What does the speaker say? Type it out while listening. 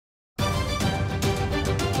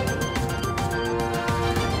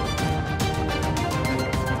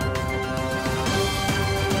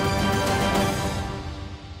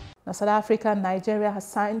Now, South Africa and Nigeria has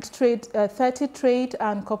signed 30 trade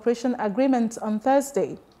and cooperation agreements on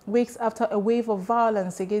Thursday, weeks after a wave of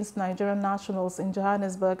violence against Nigerian nationals in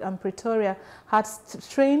Johannesburg and Pretoria had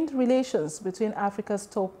strained relations between Africa's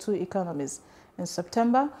top two economies. In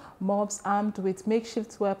September, mobs armed with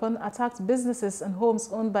makeshift weapons attacked businesses and homes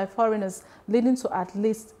owned by foreigners, leading to at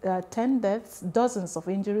least 10 deaths, dozens of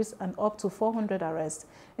injuries, and up to 400 arrests.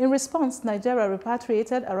 In response, Nigeria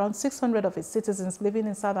repatriated around 600 of its citizens living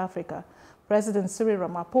in South Africa. President Cyril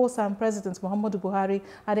Ramaphosa and President Muhammadu Buhari,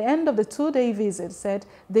 at the end of the two-day visit, said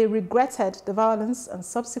they regretted the violence and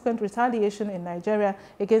subsequent retaliation in Nigeria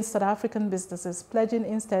against South African businesses, pledging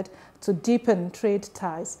instead to deepen trade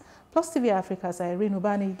ties. Plus TV Africa's Irene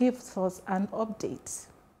Ubani gives us an update.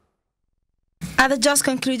 At the just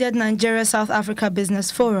concluded Nigeria-South Africa Business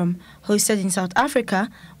Forum, hosted in South Africa,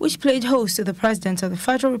 which played host to the President of the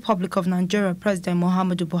Federal Republic of Nigeria, President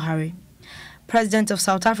Muhammadu Buhari, President of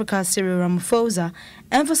South Africa, Cyril Ramaphosa,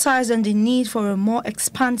 emphasized on the need for a more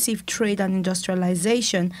expansive trade and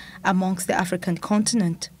industrialization amongst the African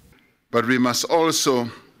continent. But we must also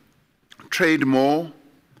trade more,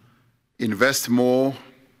 invest more,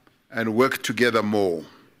 and work together more.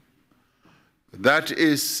 That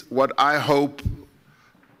is what I hope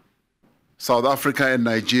South Africa and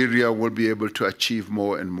Nigeria will be able to achieve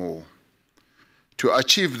more and more. To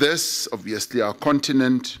achieve this, obviously, our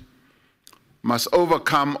continent must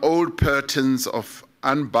overcome old patterns of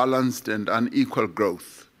unbalanced and unequal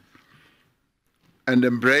growth and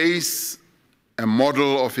embrace a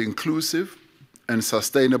model of inclusive and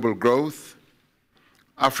sustainable growth.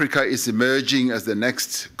 Africa is emerging as the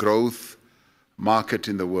next growth market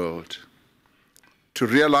in the world. To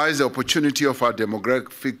realize the opportunity of our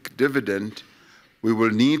demographic dividend, we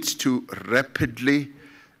will need to rapidly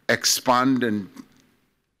expand and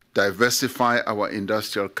diversify our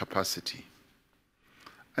industrial capacity.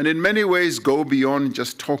 And in many ways go beyond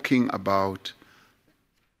just talking about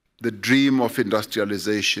the dream of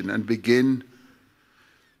industrialization and begin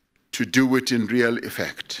to do it in real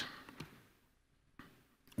effect.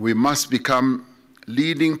 We must become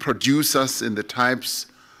leading producers in the types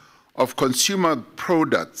of consumer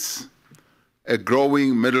products a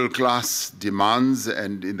growing middle class demands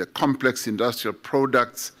and in the complex industrial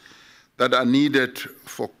products that are needed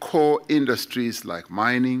for core industries like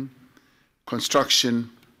mining, construction,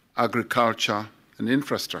 agriculture, and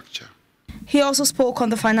infrastructure. He also spoke on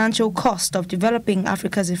the financial cost of developing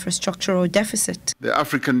Africa's infrastructural deficit. The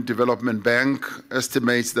African Development Bank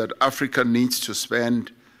estimates that Africa needs to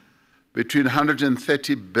spend between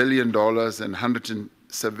 $130 billion and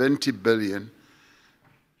 $170 billion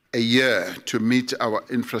a year to meet our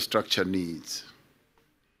infrastructure needs.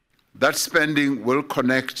 That spending will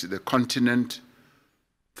connect the continent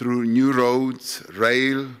through new roads,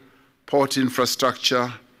 rail, port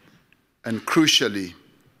infrastructure, and crucially,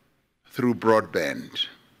 through broadband.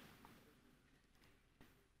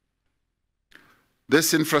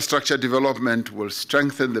 This infrastructure development will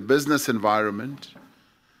strengthen the business environment,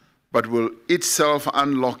 but will itself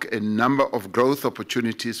unlock a number of growth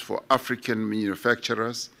opportunities for African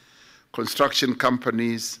manufacturers, construction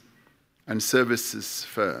companies, and services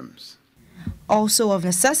firms. Also of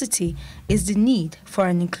necessity is the need for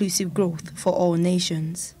an inclusive growth for all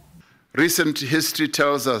nations. Recent history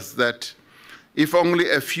tells us that if only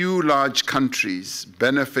a few large countries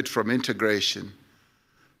benefit from integration,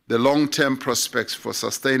 the long-term prospects for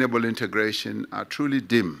sustainable integration are truly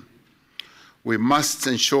dim. We must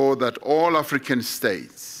ensure that all African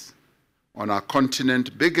states on our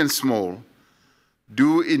continent, big and small,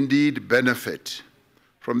 do indeed benefit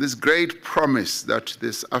from this great promise that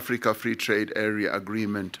this Africa Free Trade Area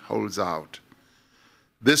Agreement holds out.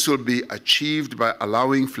 This will be achieved by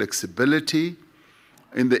allowing flexibility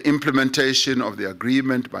in the implementation of the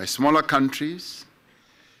agreement by smaller countries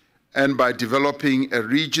and by developing a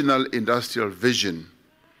regional industrial vision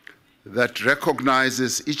that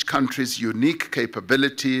recognizes each country's unique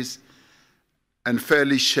capabilities and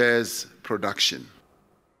fairly shares production.